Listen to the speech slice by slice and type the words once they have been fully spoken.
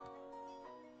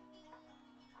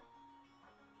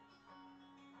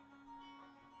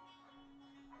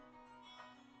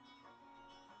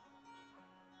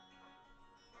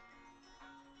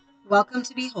Welcome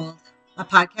to Behold, a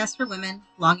podcast for women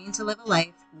longing to live a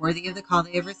life worthy of the call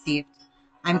they have received.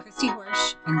 I'm Christy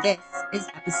Horsch, and this is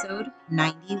episode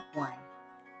 91.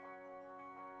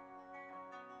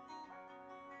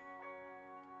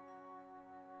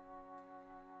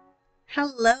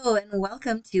 Hello, and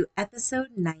welcome to episode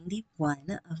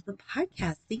 91 of the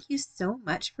podcast. Thank you so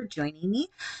much for joining me.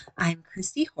 I'm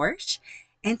Christy Horsch,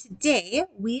 and today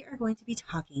we are going to be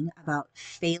talking about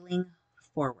failing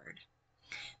forward.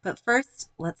 But first,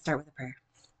 let's start with a prayer.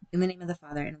 In the name of the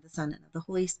Father, and of the Son, and of the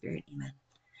Holy Spirit, amen.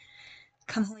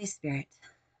 Come, Holy Spirit.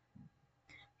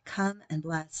 Come and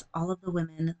bless all of the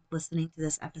women listening to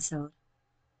this episode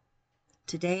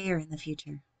today or in the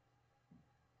future.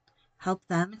 Help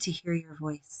them to hear your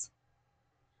voice.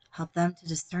 Help them to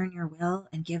discern your will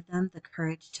and give them the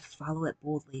courage to follow it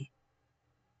boldly.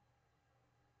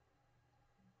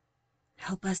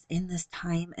 Help us in this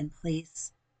time and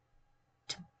place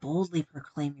to boldly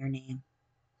proclaim your name,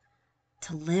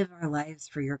 to live our lives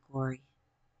for your glory.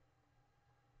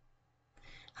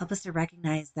 Help us to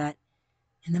recognize that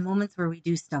in the moments where we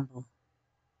do stumble,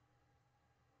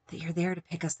 that you're there to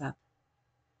pick us up,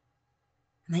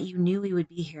 and that you knew we would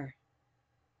be here.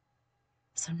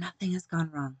 So nothing has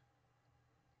gone wrong.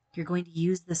 You're going to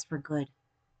use this for good.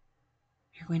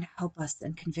 You're going to help us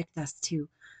and convict us to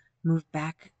move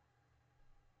back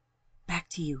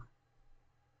to you.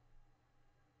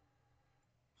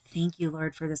 Thank you,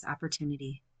 Lord, for this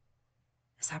opportunity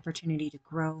to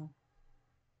grow,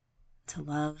 to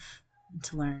love, and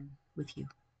to learn with you.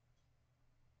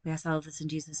 We ask all of this in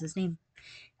Jesus' name.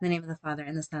 In the name of the Father,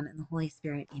 and the Son, and the Holy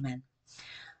Spirit. Amen.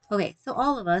 Okay, so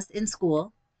all of us in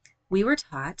school, we were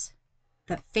taught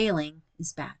that failing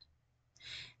is bad.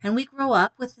 And we grow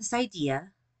up with this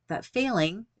idea that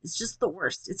failing is just the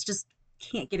worst. It's just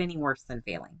can't get any worse than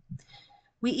failing.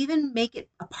 We even make it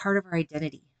a part of our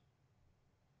identity.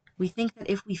 We think that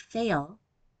if we fail,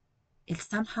 it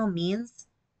somehow means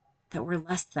that we're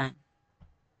less than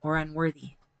or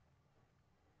unworthy.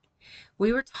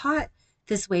 We were taught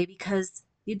this way because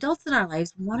the adults in our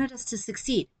lives wanted us to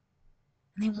succeed,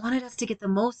 and they wanted us to get the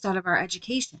most out of our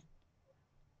education,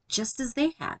 just as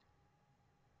they had.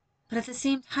 But at the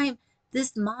same time,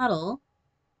 this model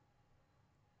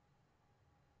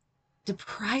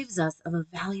deprives us of a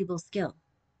valuable skill.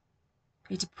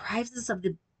 It deprives us of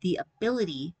the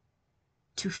ability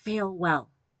to fail well,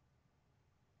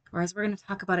 or as we're going to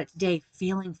talk about it today,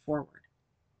 failing forward.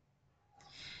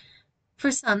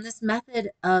 For some, this method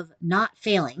of not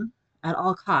failing at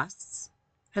all costs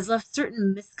has left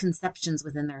certain misconceptions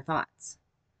within their thoughts.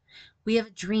 We have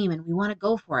a dream and we want to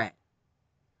go for it,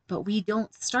 but we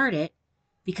don't start it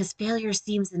because failure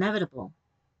seems inevitable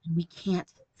and we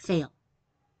can't fail.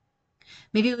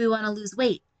 Maybe we want to lose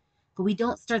weight, but we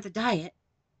don't start the diet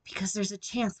because there's a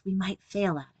chance we might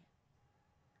fail at it.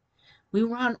 We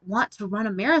want to run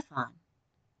a marathon,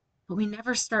 but we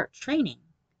never start training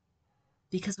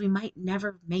because we might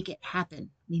never make it happen.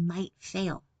 We might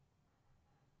fail.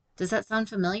 Does that sound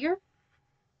familiar?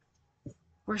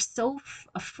 We're so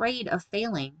afraid of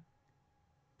failing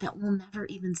that we'll never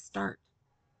even start.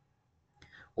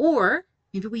 Or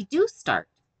maybe we do start.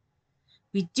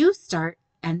 We do start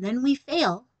and then we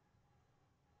fail.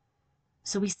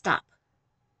 So we stop.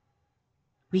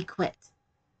 We quit.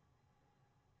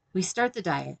 We start the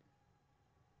diet.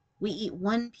 We eat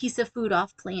one piece of food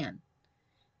off plan.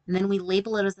 And then we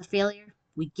label it as a failure.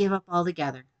 We give up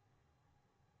altogether.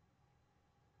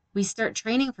 We start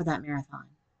training for that marathon.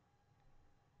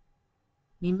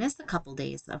 We miss a couple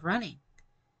days of running.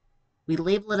 We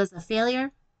label it as a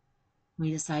failure. We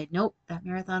decide, nope, that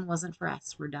marathon wasn't for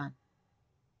us. We're done.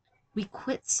 We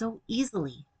quit so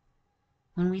easily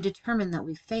when we determine that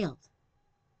we failed.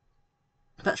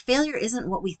 But failure isn't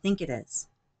what we think it is.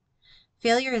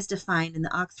 Failure is defined in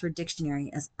the Oxford Dictionary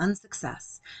as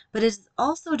unsuccess, but it is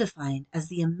also defined as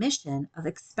the omission of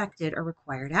expected or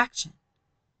required action.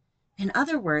 In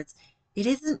other words, it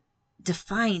isn't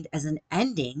defined as an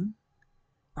ending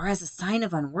or as a sign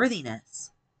of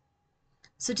unworthiness.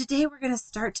 So today we're going to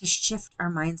start to shift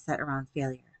our mindset around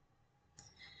failure.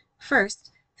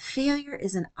 First, failure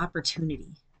is an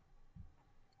opportunity.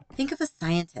 Think of a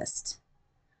scientist.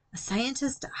 A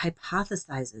scientist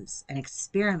hypothesizes and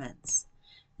experiments,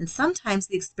 and sometimes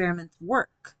the experiments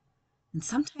work, and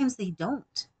sometimes they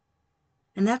don't.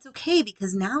 And that's okay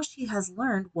because now she has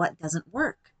learned what doesn't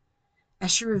work.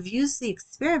 As she reviews the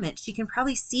experiment, she can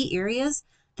probably see areas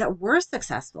that were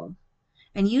successful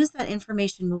and use that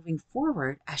information moving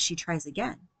forward as she tries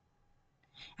again.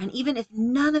 And even if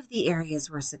none of the areas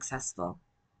were successful,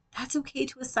 that's okay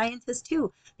to a scientist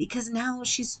too, because now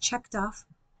she's checked off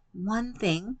one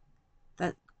thing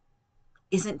that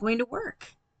isn't going to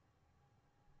work.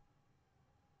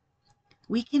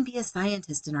 We can be a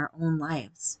scientist in our own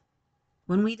lives.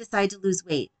 When we decide to lose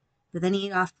weight, but then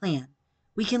eat off plan,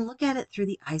 we can look at it through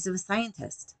the eyes of a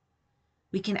scientist.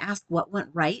 We can ask what went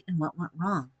right and what went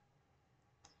wrong.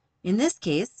 In this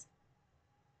case,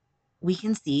 we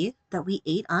can see that we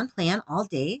ate on plan all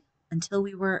day until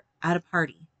we were at a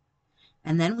party,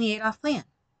 and then we ate off plan.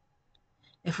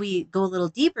 If we go a little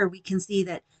deeper, we can see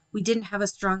that we didn't have a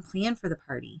strong plan for the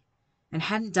party and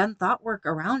hadn't done thought work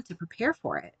around to prepare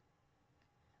for it.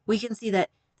 We can see that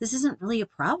this isn't really a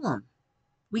problem.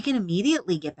 We can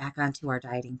immediately get back onto our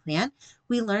dieting plan.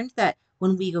 We learned that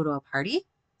when we go to a party,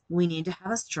 we need to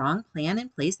have a strong plan in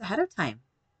place ahead of time.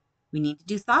 We need to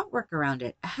do thought work around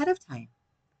it ahead of time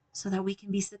so that we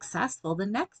can be successful the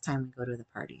next time we go to the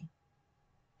party.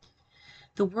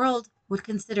 The world would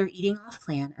consider eating off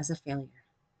plan as a failure.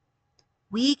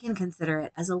 We can consider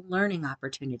it as a learning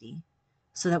opportunity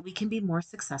so that we can be more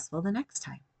successful the next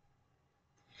time.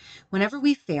 Whenever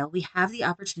we fail, we have the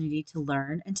opportunity to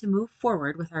learn and to move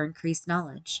forward with our increased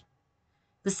knowledge.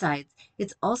 Besides,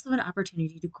 it's also an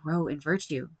opportunity to grow in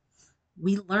virtue.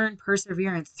 We learn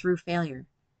perseverance through failure.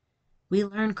 We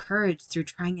learn courage through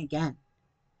trying again.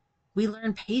 We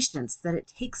learn patience, that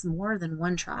it takes more than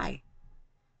one try.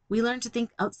 We learn to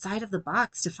think outside of the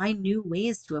box to find new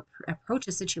ways to approach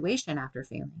a situation after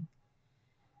failing.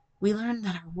 We learn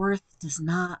that our worth does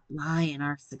not lie in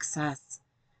our success,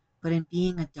 but in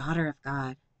being a daughter of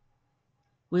God.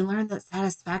 We learn that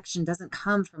satisfaction doesn't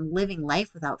come from living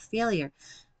life without failure,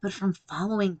 but from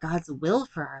following God's will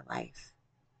for our life.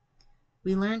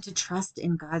 We learn to trust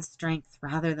in God's strength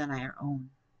rather than our own.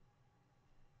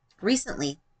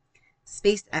 Recently,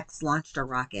 SpaceX launched a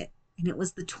rocket, and it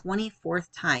was the 24th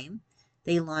time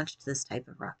they launched this type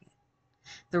of rocket.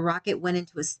 The rocket went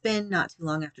into a spin not too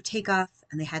long after takeoff,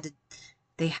 and they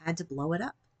had to blow it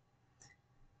up.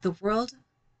 The world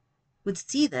would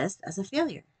see this as a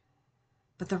failure,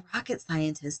 but the rocket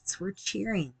scientists were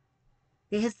cheering.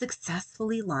 They had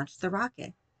successfully launched the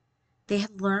rocket. They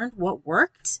had learned what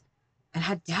worked and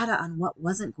had data on what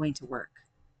wasn't going to work.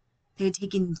 They had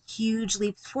taken huge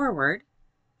leaps forward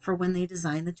for when they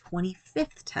designed the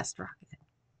 25th test rocket.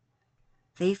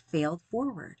 They failed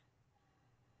forward.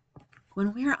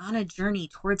 When we are on a journey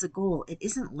towards a goal, it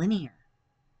isn't linear.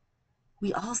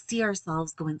 We all see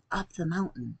ourselves going up the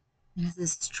mountain in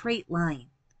this straight line.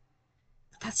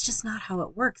 But that's just not how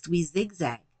it works. We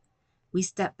zigzag. We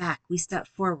step back. We step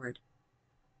forward.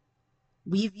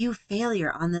 We view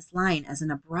failure on this line as an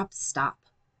abrupt stop,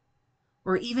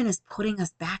 or even as putting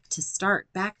us back to start,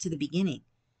 back to the beginning.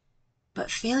 But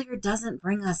failure doesn't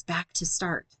bring us back to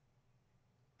start.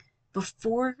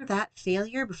 Before that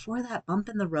failure, before that bump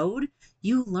in the road,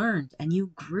 you learned and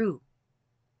you grew.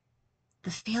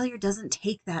 The failure doesn't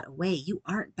take that away. You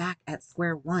aren't back at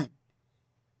square one.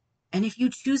 And if you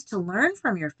choose to learn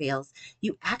from your fails,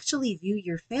 you actually view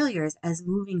your failures as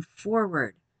moving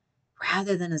forward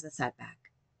rather than as a setback.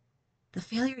 The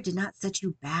failure did not set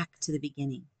you back to the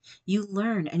beginning. You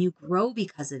learn and you grow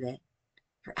because of it.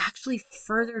 You're actually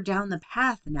further down the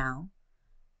path now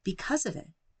because of it.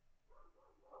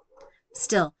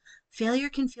 Still, failure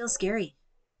can feel scary.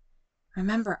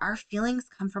 Remember, our feelings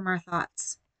come from our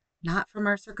thoughts, not from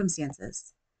our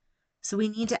circumstances. So we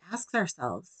need to ask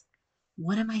ourselves,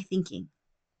 what am I thinking?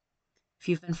 If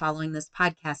you've been following this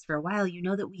podcast for a while, you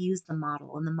know that we use the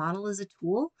model, and the model is a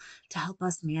tool to help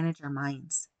us manage our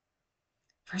minds.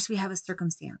 First, we have a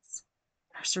circumstance.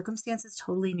 Our circumstance is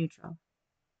totally neutral.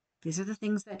 These are the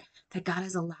things that God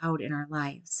has allowed in our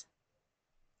lives.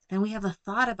 Then we have a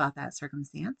thought about that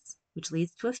circumstance, which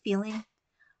leads to a feeling.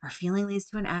 Our feeling leads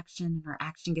to an action, and our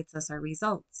action gets us our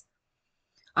results.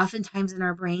 Oftentimes in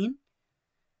our brain,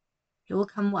 it will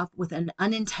come up with an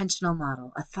unintentional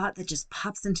model, a thought that just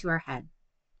pops into our head.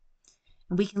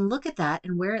 And we can look at that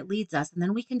and where it leads us, and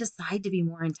then we can decide to be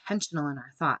more intentional in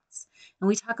our thoughts. And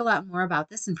we talk a lot more about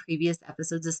this in previous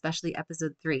episodes, especially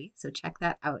episode 3. So check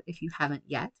that out if you haven't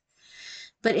yet.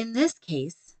 But in this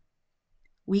case,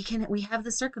 we have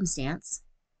the circumstance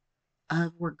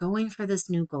of we're going for this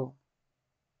new goal.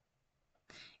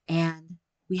 And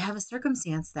we have a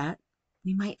circumstance that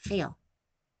we might fail.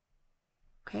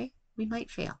 Okay? We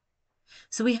might fail.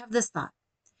 So we have this thought.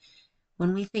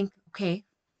 When we think, okay,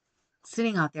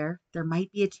 sitting out there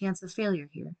might be a chance of failure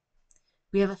here.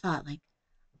 We have a thought like,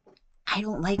 I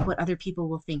don't like what other people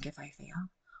will think if I fail.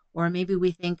 Or maybe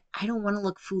we think, I don't want to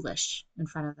look foolish in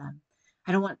front of them.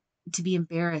 I don't want to be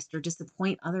embarrassed or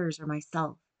disappoint others or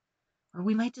myself. Or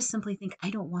we might just simply think, I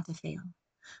don't want to fail.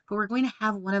 But we're going to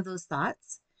have one of those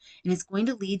thoughts, and it's going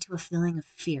to lead to a feeling of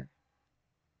fear.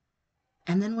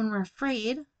 And then when we're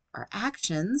afraid, our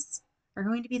actions are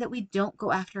going to be that we don't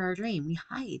go after our dream. We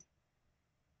hide.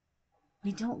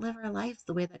 We don't live our lives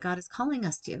the way that God is calling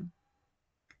us to.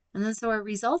 And then so our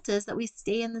result is that we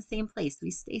stay in the same place.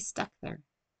 We stay stuck there.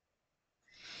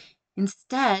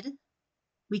 Instead,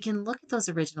 we can look at those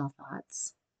original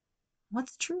thoughts,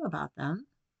 what's true about them,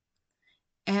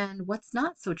 and what's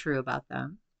not so true about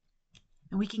them.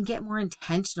 And we can get more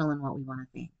intentional in what we want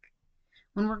to think.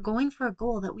 When we're going for a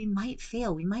goal that we might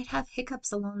fail, we might have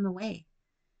hiccups along the way,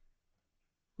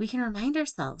 we can remind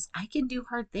ourselves, I can do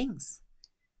hard things.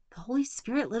 The Holy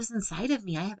Spirit lives inside of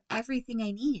me. I have everything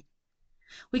I need.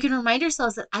 We can remind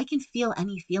ourselves that I can feel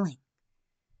any feeling.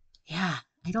 Yeah,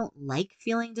 I don't like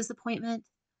feeling disappointment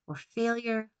or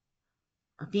failure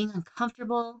or being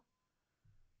uncomfortable,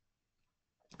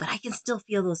 but I can still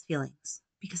feel those feelings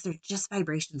because they're just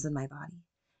vibrations in my body.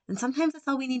 And sometimes that's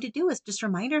all we need to do is just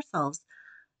remind ourselves,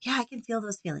 yeah, I can feel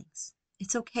those feelings.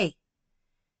 It's okay.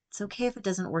 It's okay if it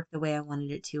doesn't work the way I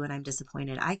wanted it to and I'm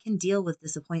disappointed. I can deal with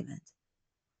disappointment.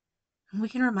 And we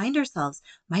can remind ourselves,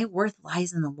 my worth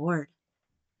lies in the Lord,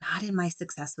 not in my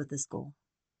success with this goal.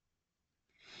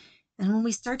 And when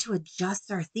we start to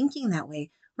adjust our thinking that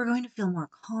way, we're going to feel more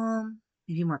calm,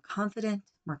 maybe more confident,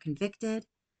 more convicted.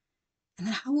 And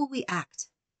then how will we act?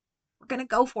 We're going to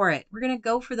go for it. We're going to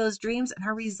go for those dreams. And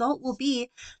our result will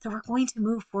be that we're going to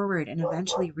move forward and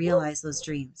eventually realize those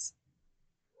dreams.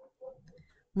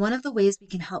 One of the ways we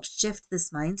can help shift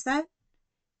this mindset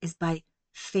is by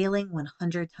failing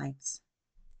 100 times.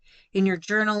 In your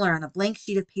journal or on a blank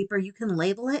sheet of paper, you can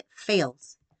label it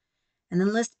fails and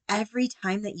then list every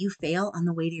time that you fail on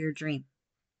the way to your dream.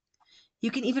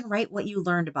 You can even write what you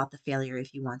learned about the failure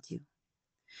if you want to.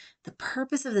 The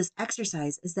purpose of this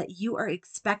exercise is that you are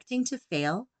expecting to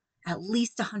fail at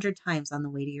least 100 times on the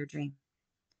way to your dream.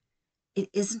 It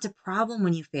isn't a problem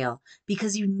when you fail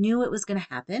because you knew it was going to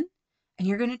happen and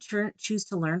you're going to choose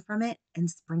to learn from it and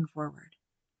spring forward.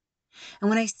 And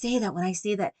when I say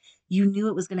that you knew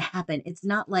it was going to happen, it's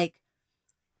not like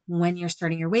when you're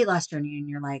starting your weight loss journey and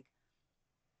you're like,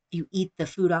 you eat the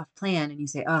food off plan and you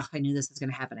say, oh, I knew this was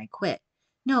going to happen. I quit.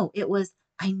 No, it was,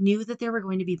 I knew that there were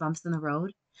going to be bumps in the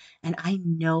road. And I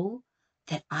know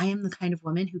that I am the kind of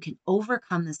woman who can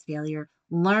overcome this failure,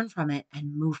 learn from it,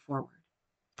 and move forward.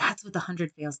 That's what the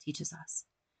 100 fails teaches us.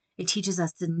 It teaches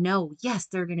us to know, yes,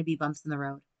 there are going to be bumps in the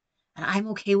road. And I'm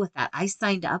okay with that. I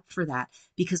signed up for that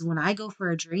because when I go for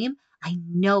a dream, I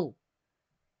know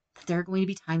that there are going to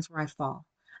be times where I fall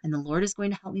and the Lord is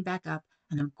going to help me back up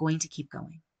and I'm going to keep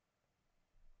going.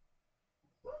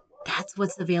 That's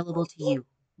what's available to you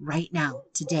right now,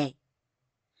 today.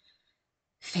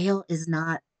 Fail is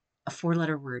not a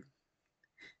 4-letter word.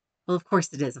 Well, of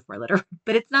course it is a 4-letter word,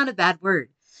 but it's not a bad word.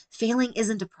 Failing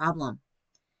isn't a problem.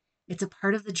 It's a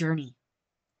part of the journey.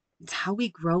 It's how we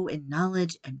grow in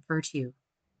knowledge and virtue.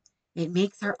 It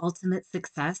makes our ultimate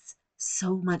success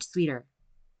so much sweeter.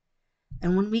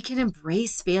 And when we can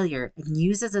embrace failure and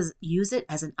use it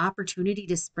as an opportunity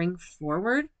to spring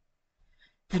forward,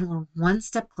 then we're one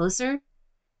step closer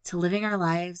to living our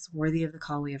lives worthy of the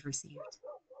call we have received.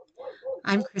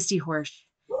 I'm Christy Horsch.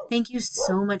 Thank you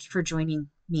so much for joining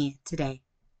me today.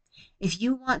 If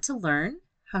you want to learn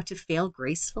how to fail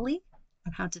gracefully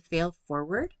and how to fail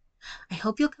forward, I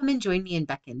hope you'll come and join me in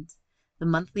Beckoned, the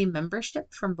monthly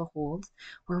membership from Behold,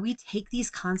 where we take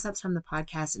these concepts from the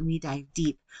podcast and we dive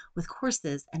deep with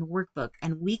courses and workbook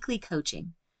and weekly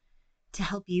coaching to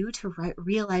help you to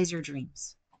realize your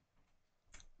dreams.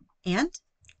 And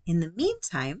in the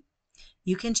meantime,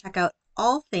 you can check out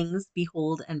all things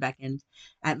Behold and Beckoned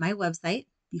at my website,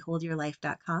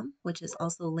 beholdyourlife.com, which is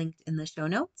also linked in the show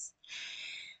notes.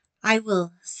 I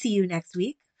will see you next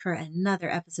week for another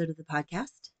episode of the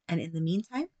podcast. And in the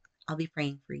meantime, I'll be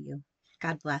praying for you.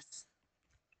 God bless.